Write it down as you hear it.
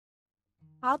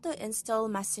How to install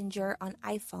Messenger on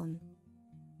iPhone.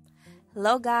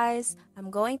 Hello guys, I'm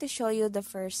going to show you the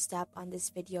first step on this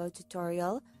video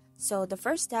tutorial. So the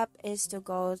first step is to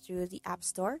go through the App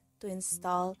Store to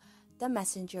install the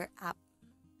Messenger app.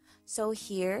 So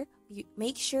here,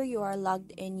 make sure you are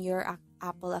logged in your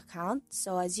Apple account.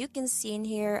 So as you can see in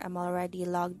here, I'm already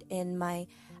logged in my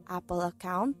Apple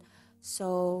account.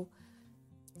 So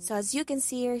as you can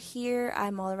see here,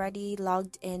 I'm already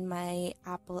logged in my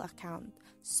Apple account.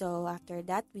 So after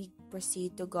that, we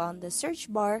proceed to go on the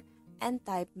search bar and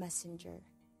type Messenger.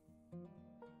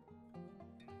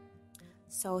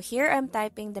 So here I'm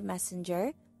typing the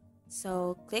Messenger.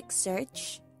 So click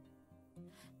search.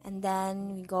 And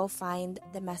then we go find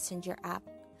the Messenger app.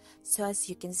 So as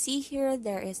you can see here,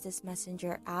 there is this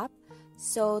Messenger app.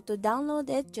 So to download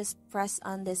it, just press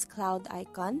on this cloud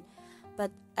icon.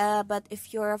 But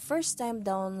if you're a first-time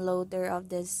downloader of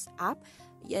this app,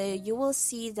 you will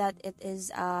see that it is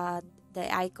the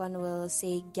icon will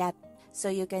say get. So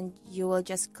you will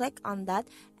just click on that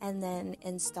and then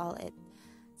install it.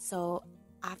 So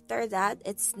after that,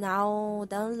 it's now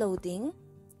downloading.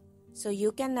 So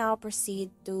you can now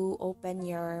proceed to open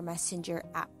your Messenger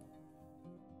app.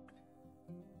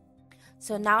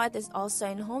 So now it is also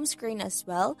in home screen as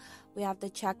well. We have to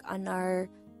check on our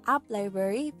app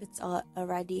library if it's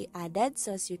already added.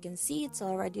 So as you can see, it's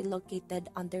already located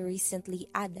under recently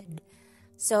added.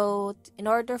 So in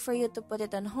order for you to put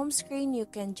it on home screen, you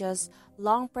can just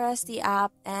long press the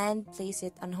app and place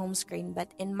it on home screen.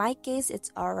 But in my case,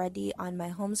 it's already on my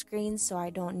home screen, so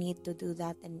I don't need to do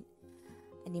that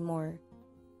anymore.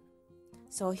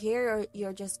 So here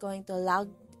you're just going to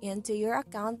log into your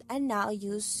account and now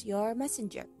use your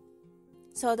Messenger.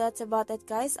 So that's about it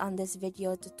guys on this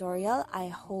video tutorial. I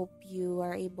hope you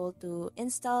are able to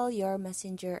install your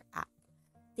Messenger app.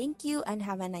 Thank you and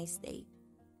have a nice day.